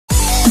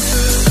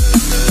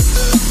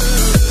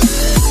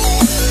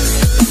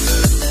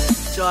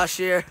Josh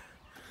here.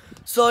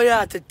 So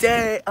yeah,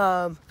 today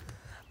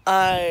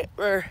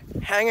we're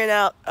hanging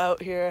out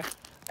here,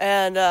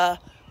 and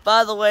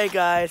by the way,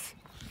 guys,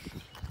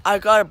 I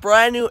got a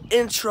brand new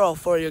intro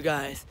for you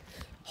guys.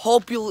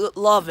 Hope you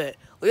love it.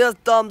 Leave a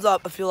thumbs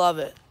up if you love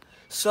it.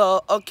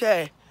 So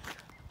okay,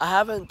 I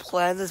haven't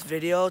planned this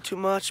video too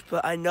much,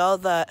 but I know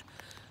that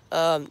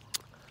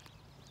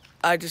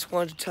I just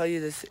wanted to tell you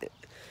this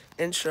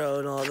intro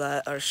and all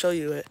that, or show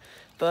you it.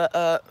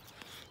 But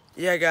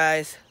yeah,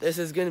 guys, this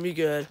is gonna be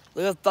good.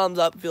 Leave a thumbs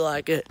up if you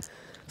like it.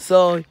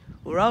 So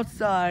we're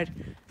outside,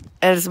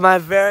 and it's my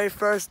very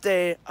first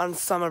day on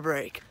summer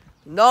break.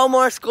 No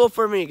more school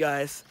for me,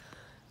 guys.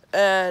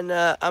 And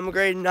I'm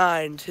grade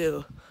 9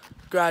 too.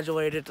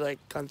 Graduated like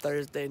on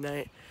Thursday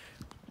night.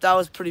 That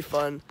was pretty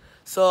fun.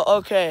 So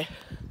okay,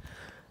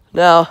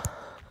 now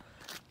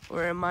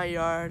we're in my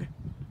yard,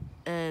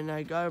 and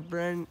I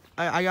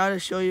gotta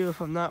show you,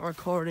 if I'm not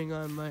recording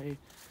on my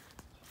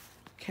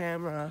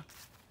camera,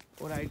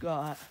 what I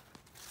got.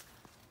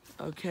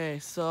 Okay,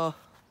 so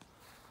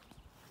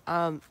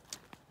I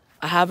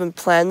haven't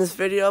planned this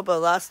video,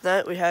 but last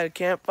night we had a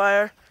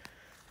campfire,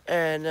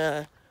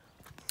 and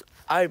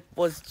I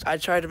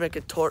tried to make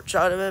a torch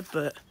out of it,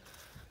 but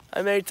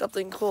I made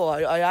something cool.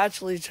 I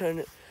actually turned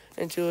it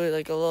into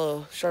like a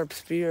little sharp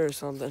spear or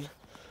something.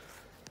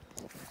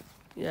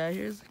 Yeah,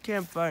 here's the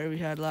campfire we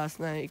had last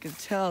night. You can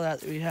tell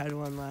that we had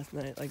one last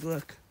night. Like,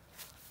 look.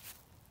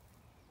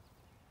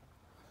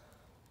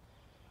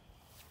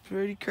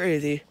 Pretty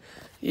crazy.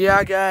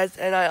 Yeah, guys,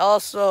 and I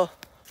also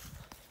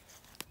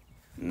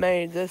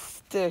made this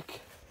stick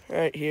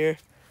right here.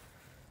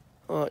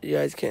 Oh, you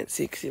guys can't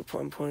see because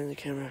I'm pointing the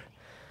camera.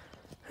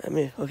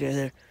 Okay,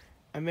 there.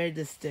 I made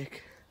this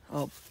stick.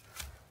 Oh,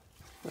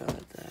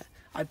 about that.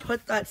 I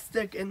put that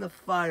stick in the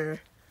fire,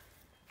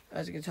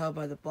 as you can tell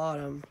by the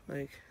bottom,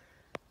 like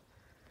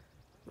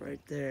right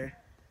there.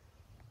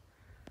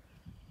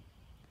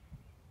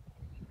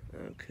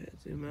 Okay,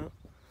 zoom out.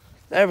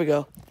 There we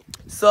go.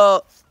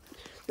 So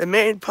the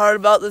main part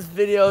about this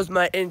video is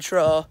my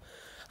intro.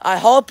 I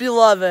hope you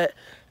love it.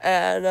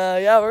 And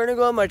yeah, we're gonna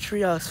go in my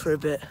treehouse for a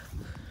bit,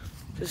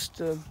 just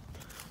to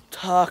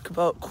talk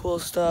about cool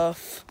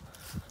stuff.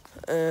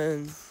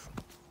 And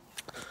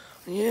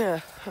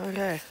yeah,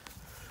 okay.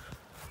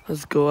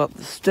 Let's go up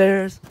the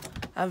stairs.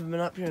 I haven't been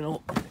up here in a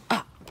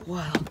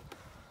while.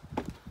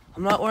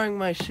 I'm not wearing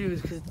my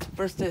shoes because it's the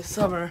first day of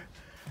summer,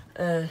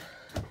 and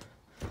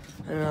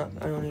I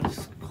don't need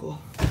to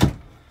cool.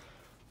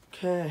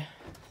 Okay.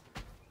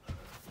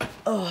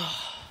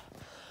 Oh.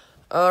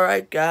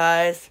 Alright,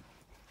 guys.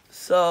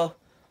 So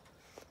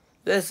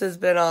this has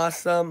been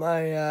awesome.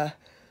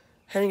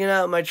 Hanging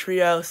out in my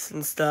treehouse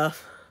and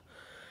stuff.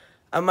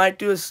 I might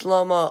do a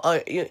slow-mo.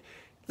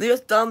 Leave a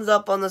thumbs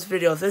up on this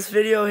video. If this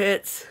video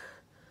hits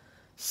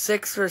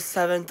 6 or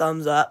 7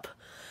 thumbs up,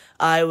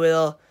 I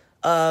will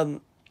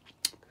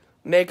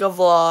make a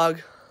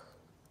vlog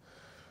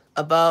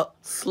about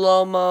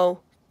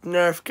slow-mo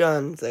Nerf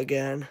guns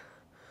again.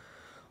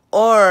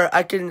 Or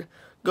I can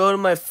go to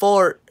my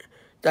fort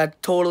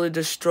that totally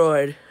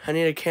destroyed. I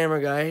need a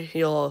camera guy.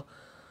 He'll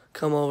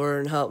come over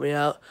and help me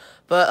out.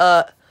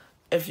 But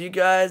if you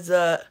guys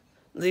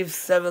leave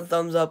 7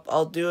 thumbs up,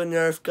 I'll do a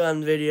Nerf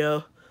gun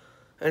video.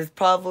 And it's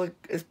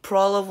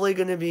probably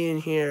gonna be in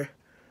here.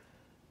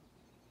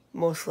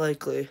 Most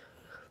likely.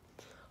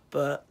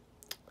 But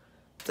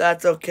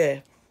that's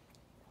okay.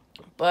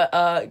 But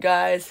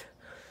guys,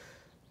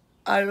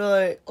 I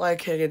really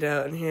like hanging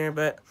out in here,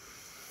 but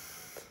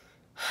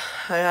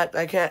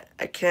I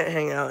can't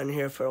hang out in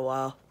here for a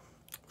while.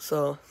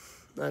 So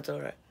that's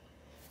alright.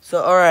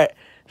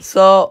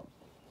 So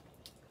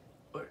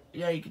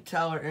yeah, you can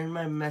tell we're in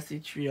my messy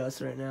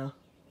treehouse right now.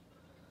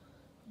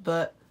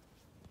 But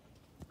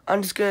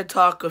I'm just gonna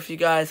talk with you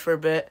guys for a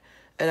bit,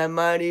 and I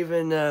might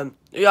even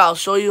yeah, I'll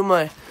show you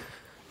my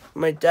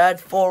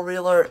dad's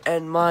 4-wheeler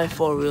and my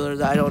 4-wheeler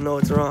that I don't know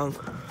what's wrong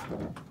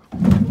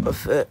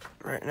with it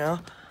right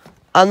now.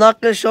 I'm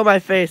not gonna show my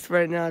face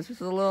right now. It's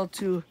just a little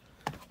too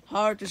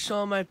hard to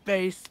show my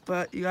face,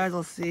 but you guys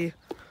will see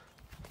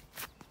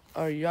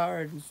our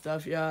yard and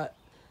stuff. Yeah,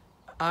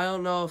 I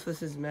don't know if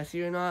this is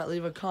messy or not.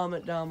 Leave a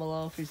comment down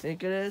below if you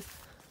think it is.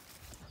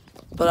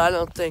 But I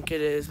don't think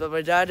it is. But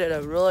my dad did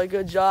a really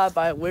good job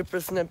by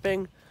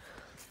whippersnipping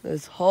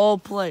this whole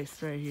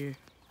place right here.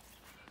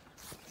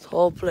 This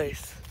whole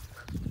place.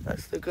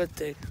 That's the good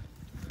thing.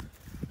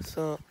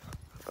 So,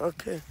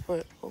 okay.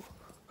 Wait. Oh,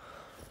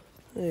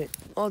 wait.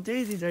 Oh,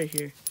 Daisy's right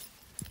here.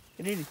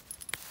 Hey, Daisy.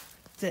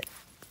 Sit.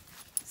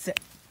 Sit.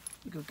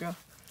 Good girl.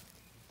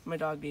 My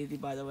dog Daisy,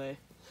 by the way.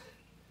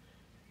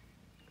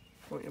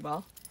 Want your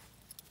ball?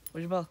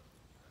 Where's your ball?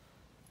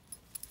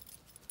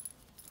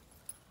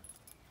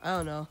 I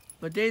don't know.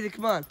 But Daisy,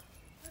 come on.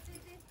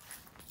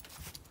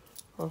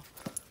 Oh,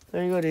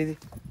 there you go, Daisy.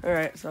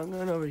 Alright, so I'm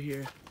going over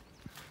here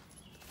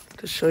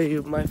to show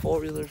you my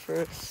 4-wheeler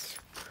first.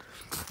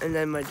 And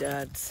then my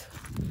dad's.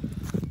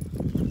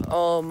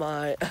 Oh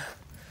my.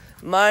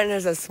 Mine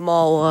is a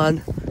small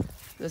one.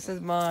 This is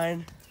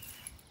mine.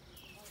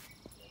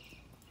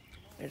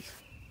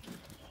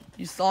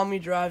 you saw me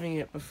driving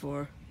it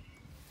before.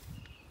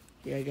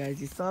 Yeah,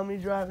 guys, you saw me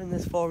driving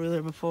this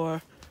four-wheeler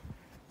before.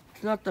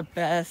 It's not the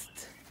best,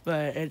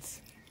 but it's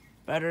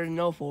better than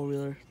no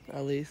four-wheeler,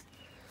 at least.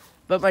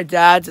 But my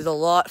dad's is a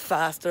lot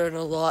faster and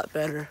a lot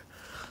better.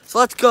 So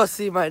let's go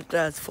see my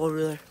dad's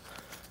four-wheeler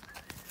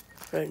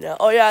right now.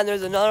 Oh yeah, and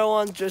there's another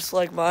one just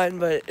like mine,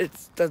 but it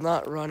does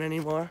not run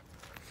anymore.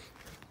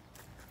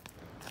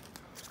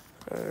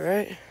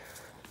 Alright.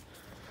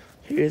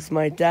 Here's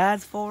my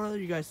dad's four-wheeler.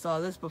 You guys saw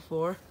this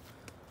before.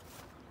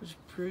 It's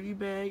pretty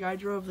big. I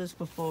drove this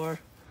before.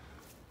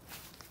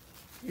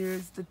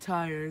 Here's the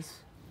tires.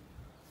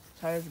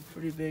 Tires are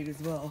pretty big as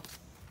well.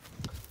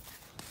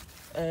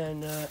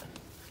 And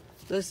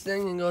this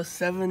thing can go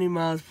 70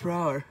 miles per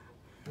hour.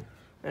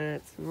 And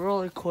it's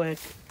really quick.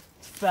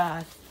 It's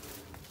fast.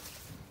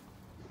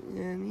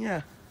 And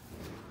yeah.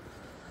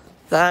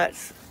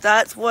 That's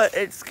what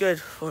it's good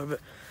for. But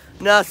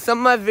now some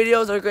of my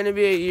videos are going to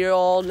be a year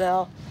old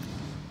now.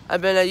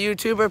 I've been a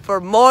YouTuber for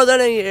more than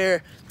a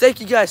year. Thank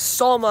you guys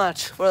so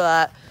much for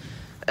that.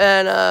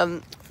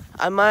 And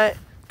I might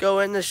go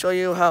in to show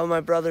you how my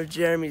brother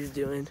Jeremy's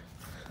doing.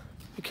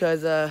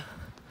 Because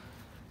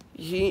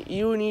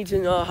you need to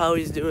know how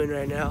he's doing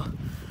right now.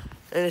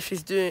 And if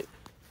he's doing,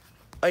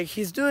 like,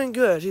 he's doing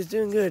good,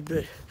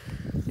 but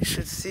you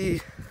should see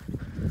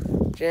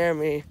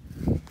Jeremy.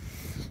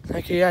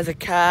 Like, he has a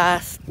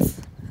cast,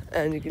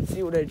 and you can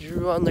see what I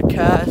drew on the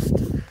cast.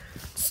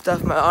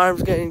 Stuff, my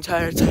arm's getting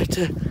tired, so I have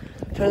to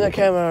turn the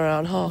camera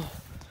around. Oh,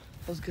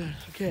 that was good.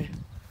 Okay,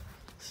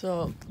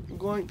 so I'm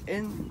going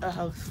in the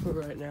house for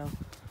right now,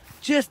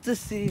 just to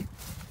see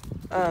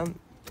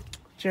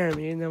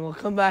Jeremy, and then we'll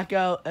come back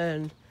out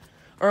or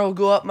we'll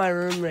go up my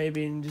room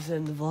maybe and just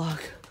end the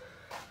vlog.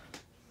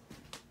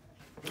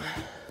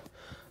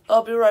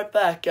 I'll be right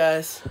back,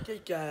 guys. Okay,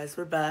 guys,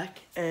 we're back,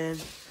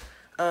 and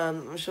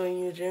I'm showing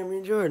you Jeremy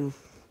and Jordan.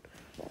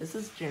 This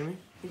is Jeremy.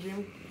 Hey,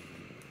 Jeremy.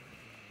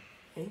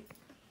 Hey.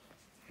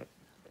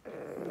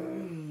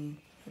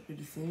 Happy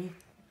to see me.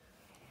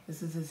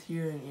 This is his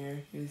hearing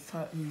ear. He's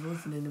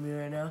listening to me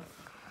right now.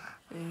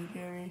 Hey,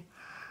 Jeremy.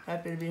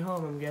 Happy to be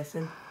home, I'm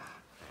guessing.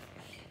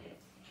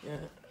 Yeah,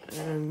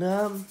 and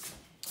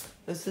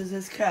this is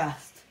his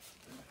cast.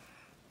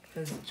 It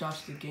has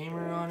Josh the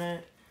Gamer on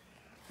it.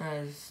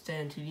 Has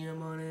Stan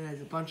TDM on it.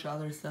 Has a bunch of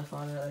other stuff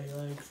on it that he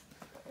likes.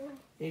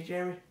 Hey,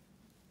 Jeremy.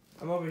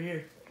 I'm over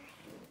here.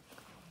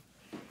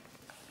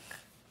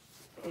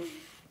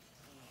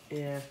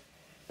 Yeah,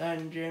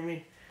 and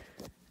Jeremy,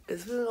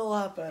 it's been a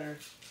lot better.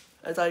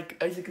 As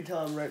you can tell,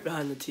 I'm right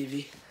behind the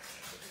TV.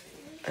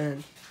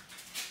 And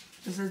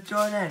this is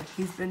Jordan.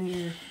 He's been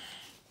here.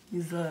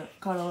 He's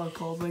caught a little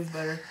cold, but he's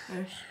better.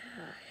 Hey,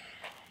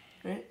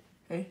 hey,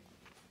 hey,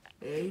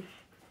 hey.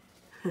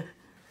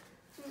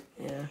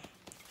 Yeah,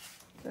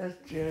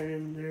 that's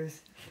Jordan.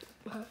 There's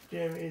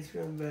Jeremy's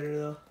feeling better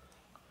though.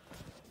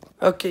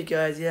 Okay,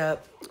 guys. Yeah,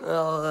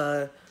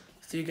 I'll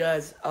see you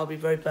guys. I'll be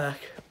right back.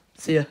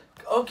 See ya.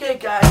 Okay,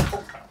 guys.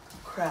 Oh,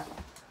 crap.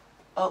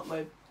 Oh,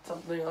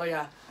 something. Oh,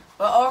 yeah.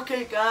 But,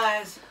 okay,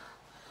 guys.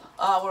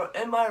 We're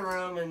in my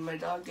room, and my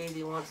dog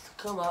Daisy wants to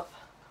come up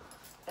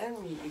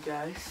and meet you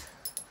guys.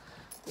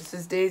 This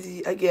is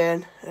Daisy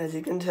again, as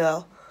you can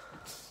tell.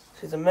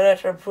 She's a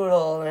miniature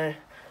poodle, and I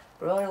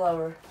really love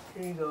her.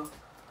 Here you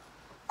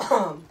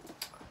go.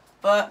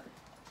 But,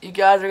 you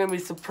guys are going to be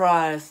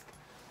surprised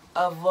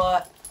of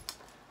what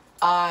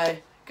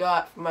I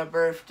got for my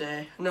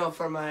birthday. No,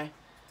 for my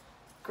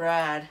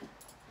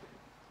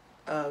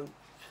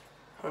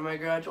for my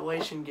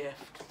graduation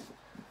gift.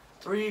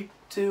 3,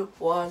 2,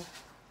 1,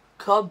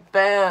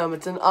 kabam!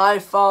 It's an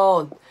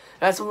iPhone.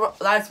 That's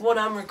what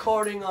I'm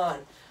recording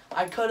on.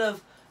 I could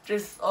have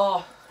just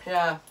I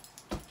got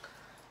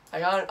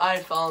an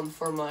iPhone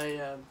for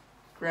my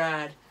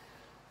grad.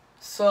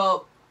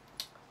 So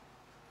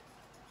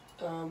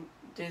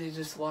Daisy's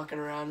just walking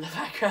around in the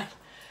background.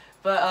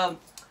 But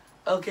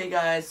okay,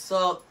 guys.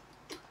 So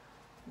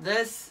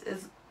this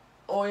is.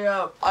 Oh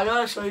yeah, I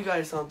gotta show you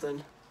guys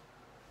something.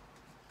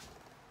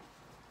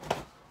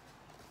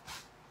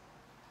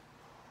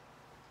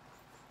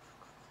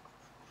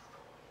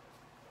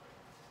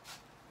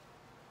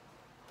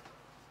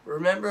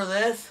 Remember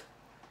this?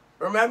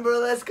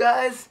 Remember this,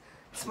 guys?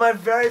 It's my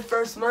very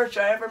first merch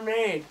I ever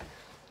made.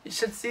 You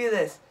should see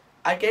this.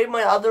 I gave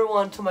my other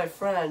one to my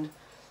friend,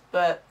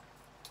 but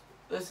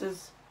this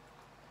is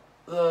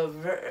the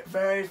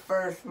very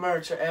first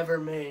merch I ever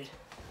made.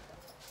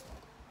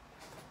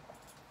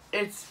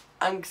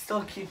 I'm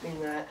still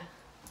keeping that,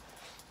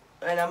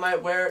 and I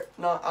might wear it.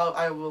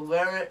 I will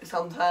wear it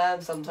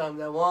sometimes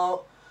I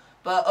won't.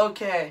 But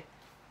okay,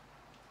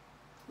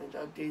 my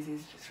dog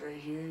Daisy's just right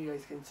here. You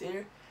guys can see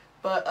her.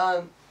 But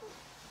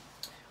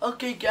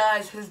okay,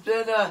 guys, it's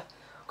been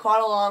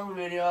quite a long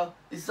video.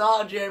 You saw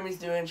how Jeremy's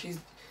doing.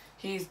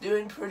 He's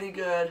doing pretty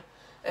good,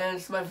 and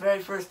it's my very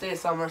first day of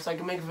summer, so I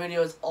can make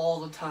videos all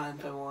the time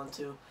if I want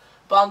to.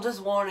 But I'm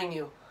just warning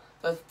you,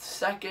 the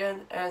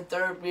 2nd and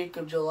 3rd week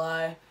of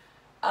July,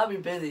 I'll be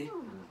busy.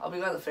 I'll be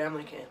going to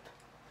family camp.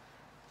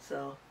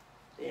 So,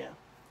 yeah.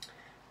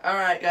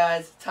 Alright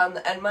guys, time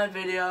to end my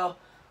video.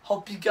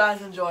 Hope you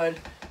guys enjoyed.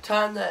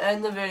 Time to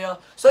end the video.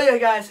 So yeah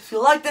guys, if you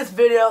like this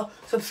video,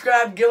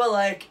 subscribe, give a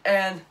like,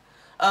 and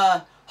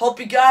hope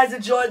you guys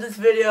enjoyed this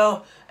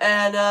video.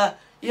 And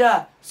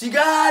yeah, see you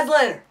guys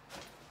later.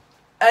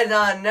 And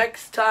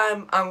next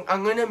time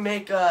I'm gonna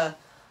make a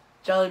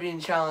Jelly Bean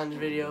Challenge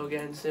video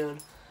again soon.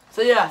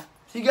 So yeah,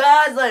 see you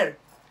guys later.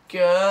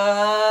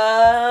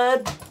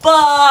 Goodbye.